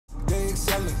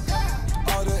yelling.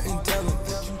 All the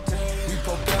intelligence, we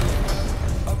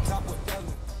propelling. Up top with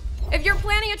Ellen. If you're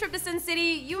planning a trip to Sin City,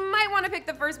 you might want to pick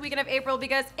the first weekend of April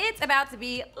because it's about to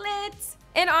be lit.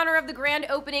 In honor of the grand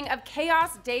opening of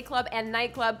KAOS Dayclub and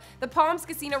Nightclub, the Palms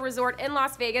Casino Resort in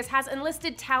Las Vegas has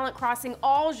enlisted talent crossing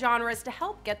all genres to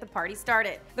help get the party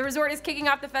started. The resort is kicking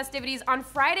off the festivities on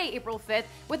Friday, April 5th,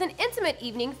 with an intimate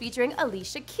evening featuring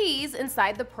Alicia Keys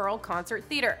inside the Pearl Concert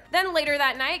Theater. Then later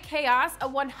that night, KAOS, a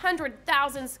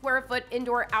 100,000 square foot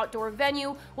indoor-outdoor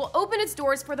venue, will open its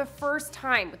doors for the first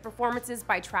time with performances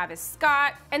by Travis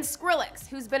Scott and Skrillex,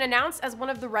 who's been announced as one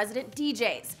of the resident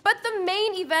DJs. But the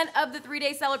main event of the three-day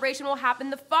celebration will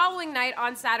happen the following night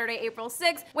on Saturday, April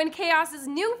 6th, when KAOS's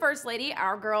new First Lady,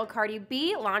 our girl Cardi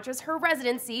B, launches her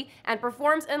residency and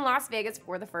performs in Las Vegas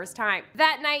for the first time.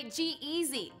 That night,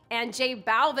 G-Eazy and J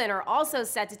Balvin are also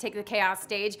set to take the KAOS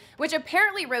stage, which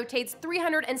apparently rotates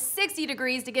 360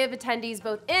 degrees to give attendees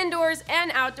both indoors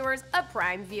and outdoors a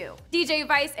prime view. DJ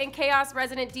Vice and KAOS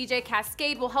resident DJ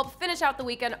Cascade will help finish out the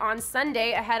weekend on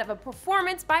Sunday ahead of a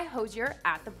performance by Hozier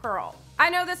at the Pearl. I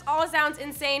know this all sounds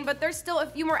insane, but there's still a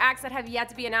few more acts that have yet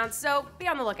to be announced, so be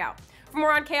on the lookout. For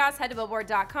more on KAOS, head to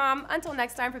Billboard.com. Until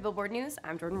next time, for Billboard News,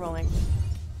 I'm Jordan Rolling.